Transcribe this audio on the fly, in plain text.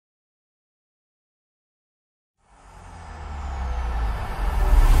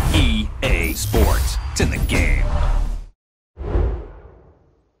sports. It's in the game.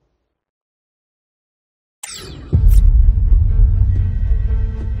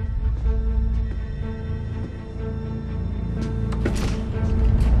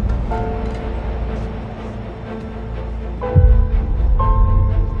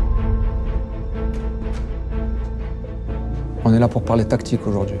 On est là pour parler tactique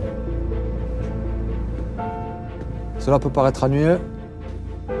aujourd'hui. Cela peut paraître ennuyeux,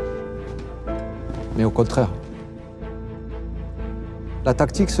 mais au contraire. La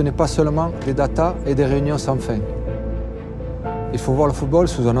tactique, ce n'est pas seulement des datas et des réunions sans fin. Il faut voir le football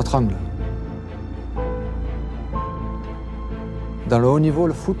sous un autre angle. Dans le haut niveau,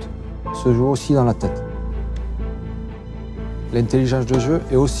 le foot se joue aussi dans la tête. L'intelligence de jeu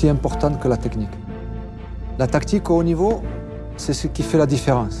est aussi importante que la technique. La tactique au haut niveau, c'est ce qui fait la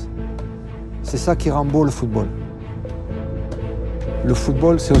différence. C'est ça qui rend beau le football. Le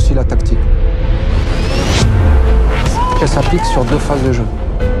football, c'est aussi la tactique. Elle s'applique sur deux phases de jeu.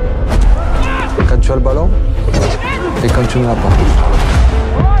 Quand tu as le ballon et quand tu ne l'as pas.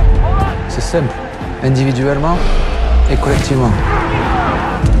 C'est simple, individuellement et collectivement.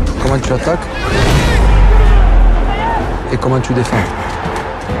 Comment tu attaques et comment tu défends.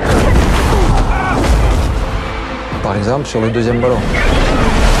 Par exemple, sur le deuxième ballon.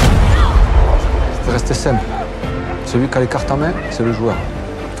 C'est resté simple. Celui qui a les cartes en main, c'est le joueur.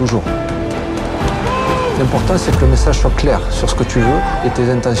 Toujours. L'important, c'est que le message soit clair sur ce que tu veux et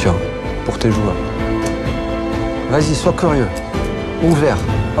tes intentions pour tes joueurs. Vas-y, sois curieux, ouvert,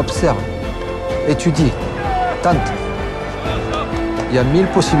 observe, étudie, tente. Il y a 1000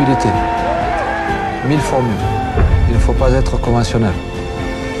 possibilités, 1000 formules. Il ne faut pas être conventionnel.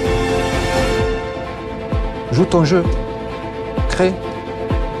 Joue ton jeu, crée.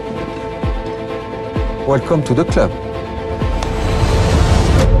 Welcome to the club.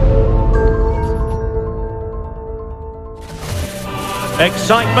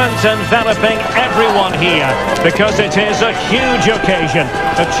 Excitement enveloping everyone here because it is a huge occasion.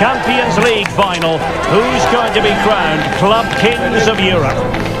 The Champions League final. Who's going to be crowned Club Kings of Europe?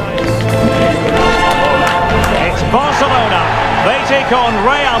 It's Barcelona. They take on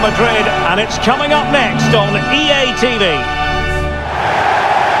Real Madrid, and it's coming up next on EA TV.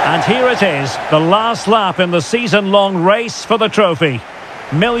 And here it is, the last lap in the season-long race for the trophy.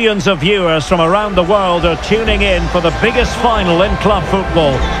 Millions of viewers from around the world are tuning in for the biggest final in club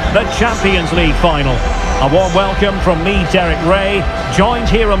football, the Champions League final. A warm welcome from me, Derek Ray, joined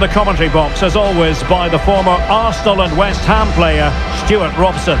here on the commentary box, as always, by the former Arsenal and West Ham player, Stuart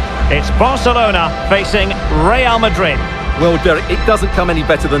Robson. It's Barcelona facing Real Madrid. Well, Derek, it doesn't come any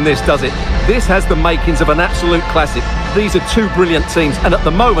better than this, does it? This has the makings of an absolute classic. These are two brilliant teams, and at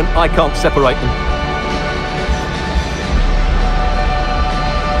the moment, I can't separate them.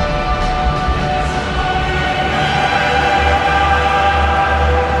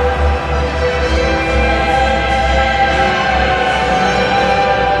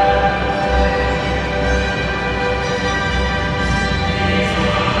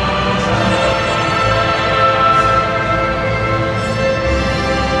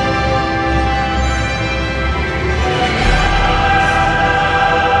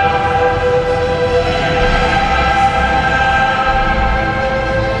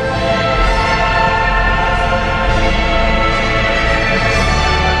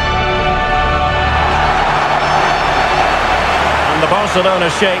 Barcelona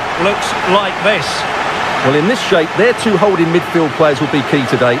shape looks like this. Well, in this shape, their two holding midfield players will be key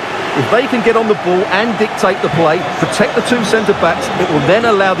today. If they can get on the ball and dictate the play, protect the two centre-backs, it will then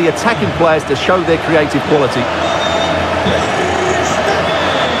allow the attacking players to show their creative quality.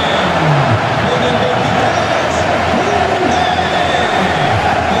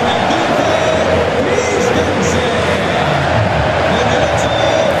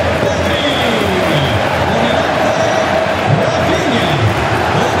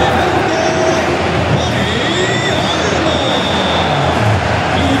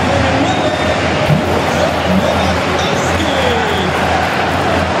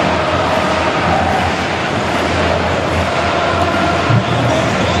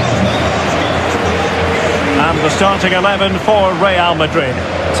 The starting 11 for Real Madrid.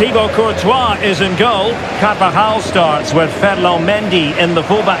 Thibaut Courtois is in goal. Carvajal starts with Ferland Mendy in the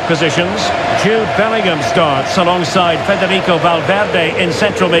fullback positions. Jude Bellingham starts alongside Federico Valverde in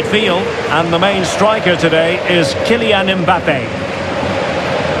central midfield. And the main striker today is Kylian Mbappe.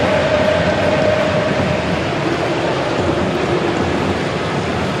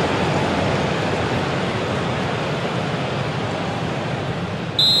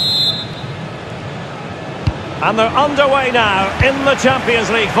 And they're underway now in the Champions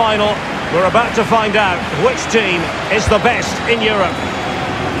League final. We're about to find out which team is the best in Europe.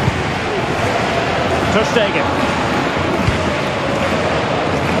 Ter Stegen.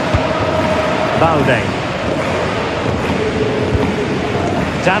 Balde.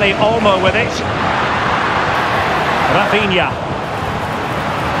 Dani Olmo with it. Rafinha.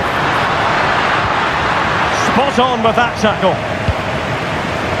 Spot on with that tackle.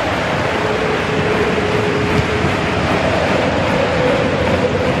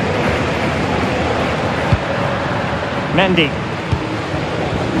 Mendy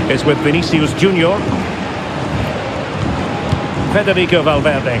is with Vinicius Junior. Federico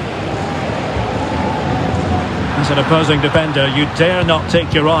Valverde. As an opposing defender, you dare not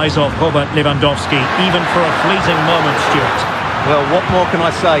take your eyes off Robert Lewandowski, even for a fleeting moment, Stuart. Well, what more can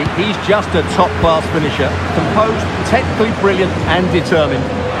I say? He's just a top-class finisher. Composed, technically brilliant and determined.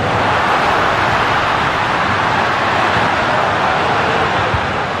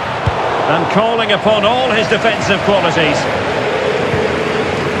 And calling upon all his defensive qualities.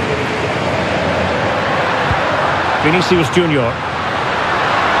 Vinicius Junior.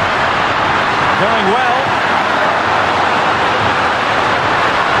 Going well.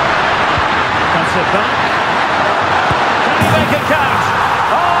 Cuts it back. Can he make it count?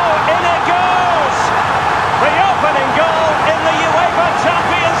 Oh, in it goes! The opening goal in the UEFA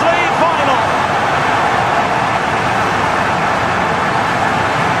Champions League final.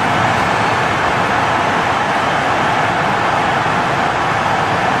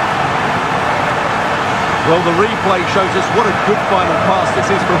 Well, the replay shows us what a good final pass this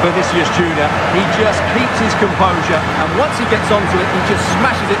is from Vinicius Junior. He just keeps his composure, and once he gets onto it, he just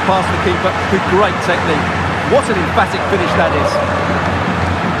smashes it past the keeper with great technique. What an emphatic finish that is.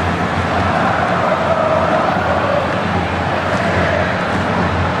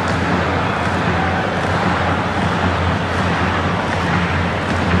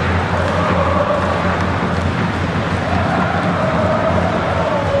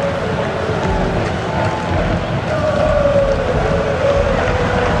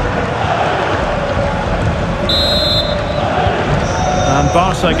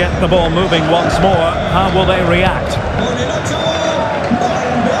 Barca get the ball moving once more. How will they react?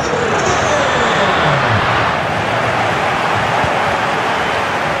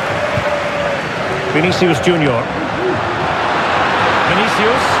 Vinicius Junior.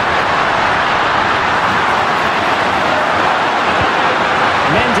 Vinicius.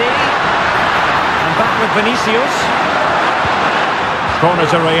 Mendy. And back with Vinicius. Corner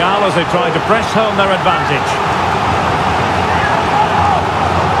to Real as they try to press home their advantage.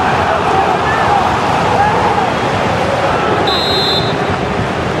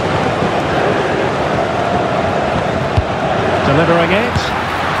 Delivering it.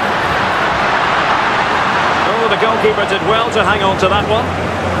 Oh, the goalkeeper did well to hang on to that one.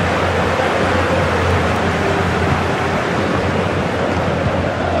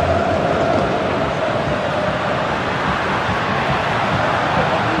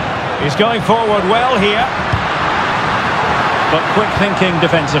 He's going forward well here. But quick thinking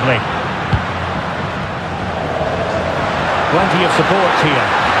defensively. Plenty of support here.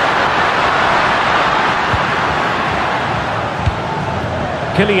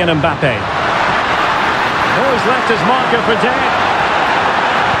 Kylian Mbappe. Oh, he's left his marker for dead.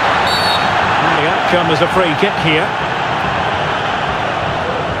 And the outcome is a free kick here.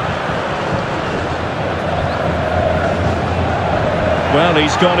 Well,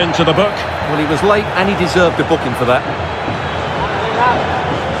 he's gone into the book. Well, he was late and he deserved a booking for that.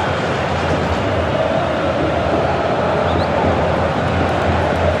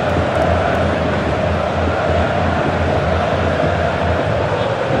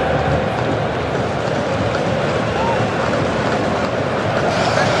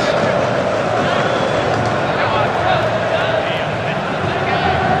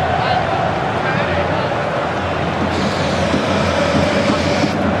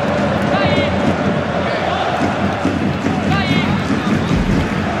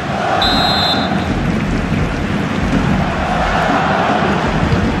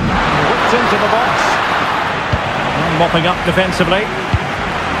 Mopping up defensively.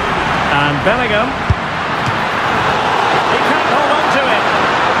 And Bellingham. He can't hold on to it.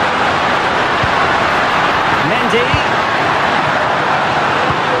 Mendy.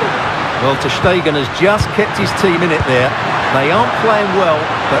 Well, Ter Stegen has just kept his team in it there. They aren't playing well,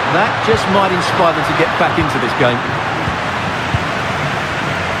 but that just might inspire them to get back into this game.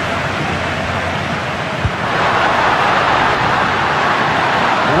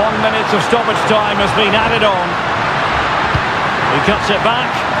 1 minute of stoppage time has been added on. He cuts it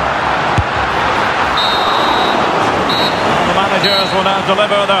back. Well, the manager managers will now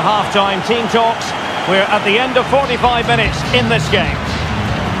deliver their half-time team talks. We're at the end of 45 minutes in this game.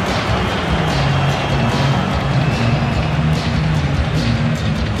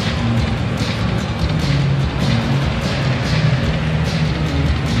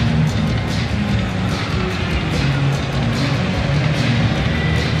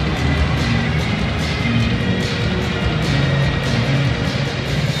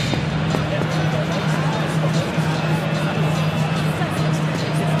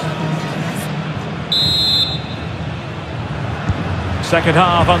 Second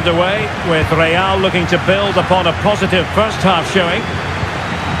half underway, with Real looking to build upon a positive first half showing.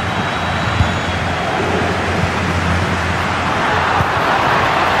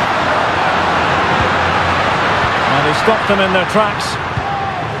 And he stopped them in their tracks.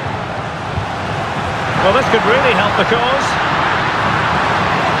 Well, this could really help the cause.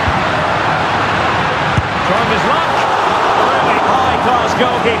 Trying his luck. Really high-class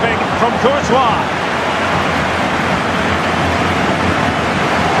goalkeeping from Courtois.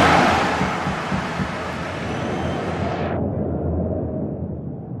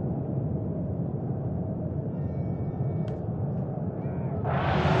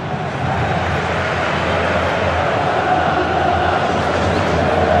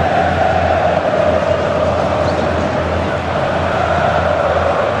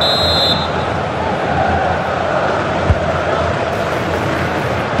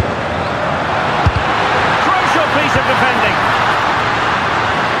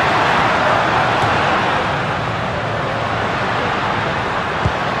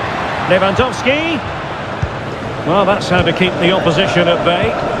 Lewandowski. Well, that's how to keep the opposition at bay.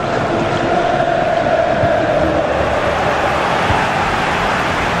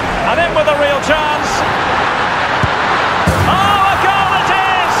 And in with a real chance. Oh, a goal it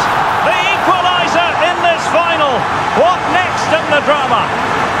is! The equaliser in this final. What next in the drama?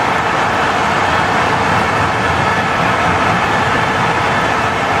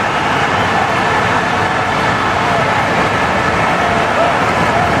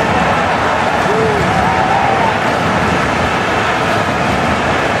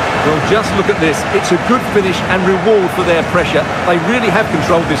 Well, just look at this. It's a good finish and reward for their pressure. They really have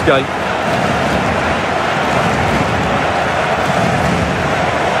controlled this game.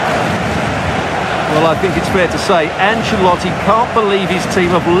 Well, I think it's fair to say Ancelotti can't believe his team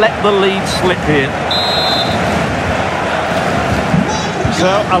have let the lead slip here. So,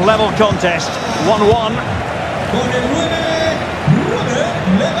 a level contest, 1-1.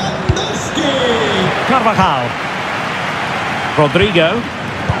 Carvajal. Rodrigo.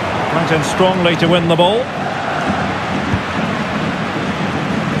 Went in strongly to win the ball.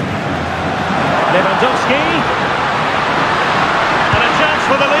 Lewandowski. And a chance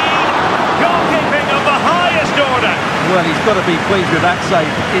for the lead. Goalkeeping of the highest order. Well, he's got to be pleased with that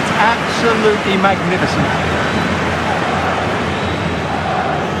save. It's absolutely magnificent.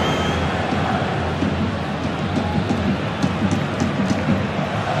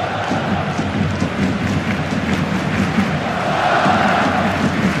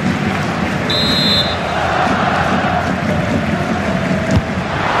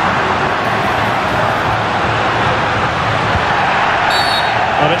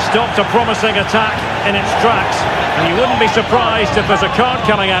 Well, it stopped a promising attack in its tracks, and you wouldn't be surprised if there's a card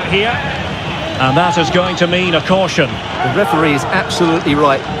coming out here. And that is going to mean a caution. The referee is absolutely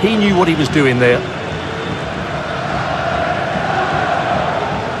right. He knew what he was doing there.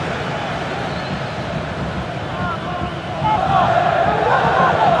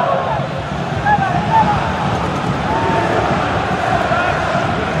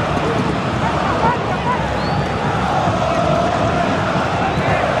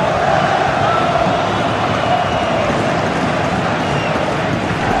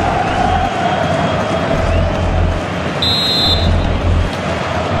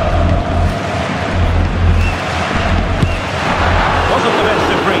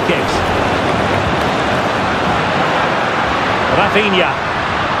 Rafinha.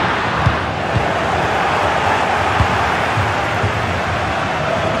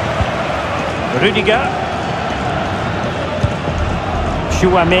 Rudiger.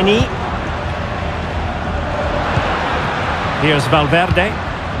 Tchouaméni. Here's Valverde.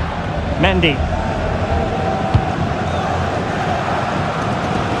 Mendy.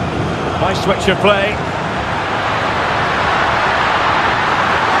 Nice switch of play.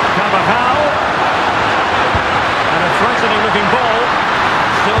 Carvajal. And a threatening looking ball.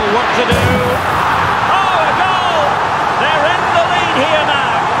 Still work to do. Oh, a goal! They're in the lead here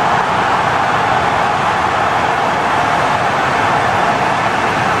now.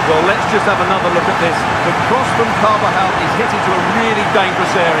 Well, let's just have another look at this. The cross from Carvajal is hit into a really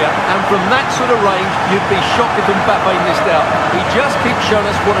dangerous area, and from that sort of range, you'd be shocked if Mbappe missed out. He just keeps showing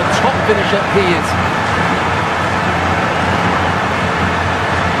us what a top finisher he is.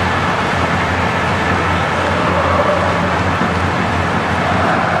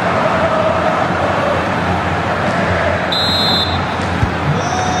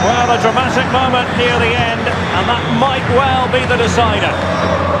 Well, a dramatic moment near the end, and that might well be the decider.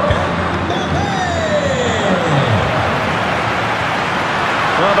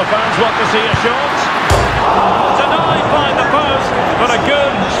 Well, the fans want to see a shot. Denied by the post, but a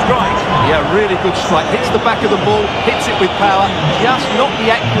good strike. Yeah, really good strike. Hits the back of the ball, hits it with power, just not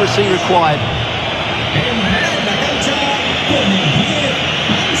the accuracy required.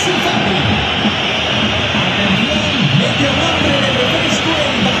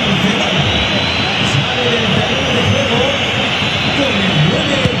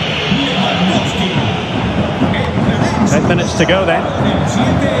 10 minutes to go then. And he's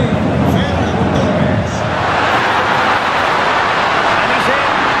in.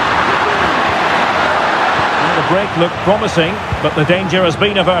 Well, the break looked promising, but the danger has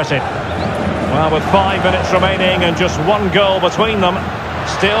been averted. Well, with 5 minutes remaining and just one goal between them,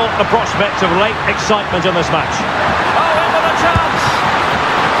 still the prospect of late excitement in this match. Oh, in with a chance!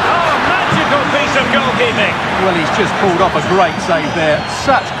 Oh, a magical piece of goalkeeping. Well, he's just pulled off a great save there.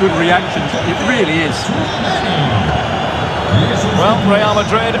 Such good reactions, it really is. Well, Real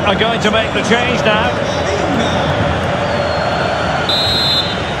Madrid are going to make the change now.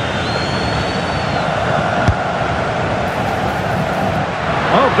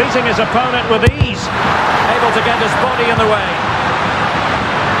 Oh, beating his opponent with ease. Able to get his body in the way.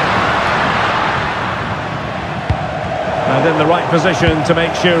 And in the right position to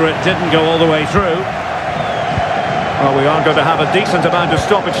make sure it didn't go all the way through. Well, we are going to have a decent amount of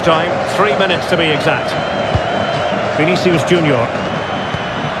stoppage time. 3 minutes to be exact. Vinicius Junior.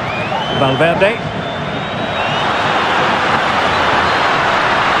 Valverde.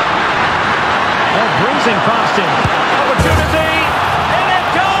 Oh, breezing past him. Opportunity. In it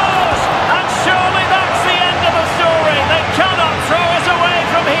goes! And surely that's the end of the story. They cannot throw us away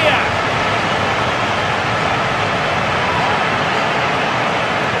from here.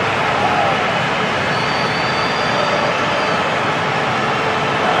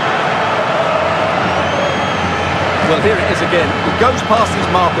 Well, here it is again. He goes past his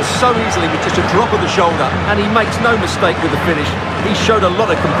marker so easily with just a drop of the shoulder, and he makes no mistake with the finish. He showed a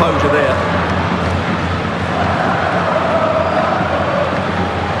lot of composure there.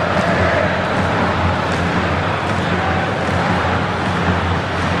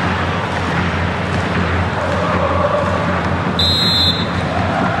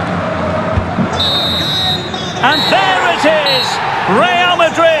 And there it is! Real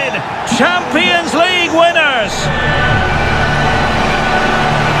Madrid, Champions League winners!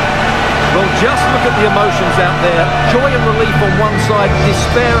 Well, just look at the emotions out there. Joy and relief on one side,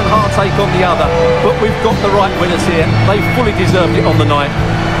 despair and heartache on the other. But we've got the right winners here. They fully deserved it on the night.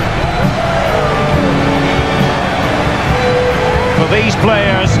 For these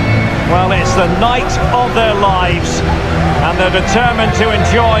players, well, it's the night of their lives. And they're determined to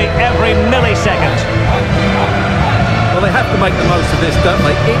enjoy every millisecond. Well, they have to make the most of this, don't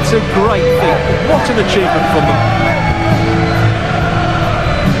they? It's a great thing. What an achievement from them.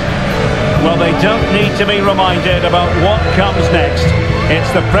 Well, they don't need to be reminded about what comes next.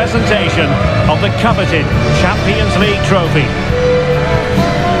 It's the presentation of the coveted Champions League trophy.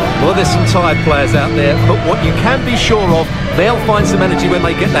 Well, there's some tired players out there, but what you can be sure of, they'll find some energy when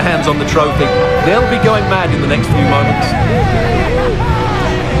they get their hands on the trophy. They'll be going mad in the next few moments.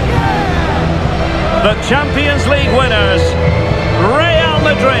 The Champions League winners, Real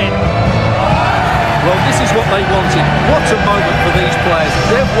Madrid. Well, this is what they wanted. What a moment for these players.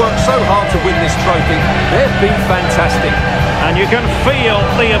 They've worked so hard to win this trophy. They've been fantastic. And you can feel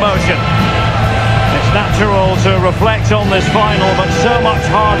the emotion. It's natural to reflect on this final, but so much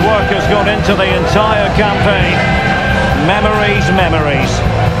hard work has gone into the entire campaign. Memories, memories.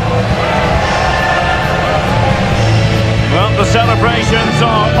 Well, the celebrations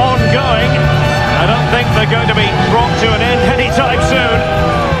are ongoing. I don't think they're going to be brought to an end anytime soon,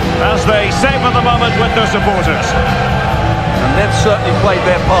 as they savour the moment with their supporters. And they've certainly played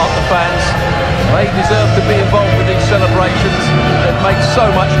their part, the fans. They deserve to be involved with these celebrations. They've made so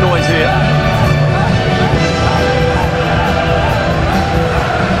much noise here.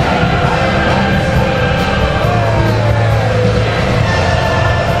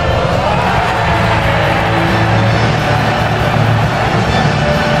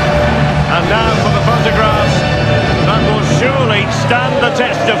 And now for the photographs that will surely stand the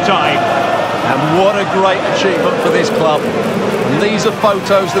test of half-time. And what a great achievement for this club. And these are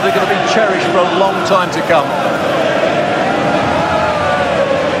photos that are going to be cherished for a long time to come.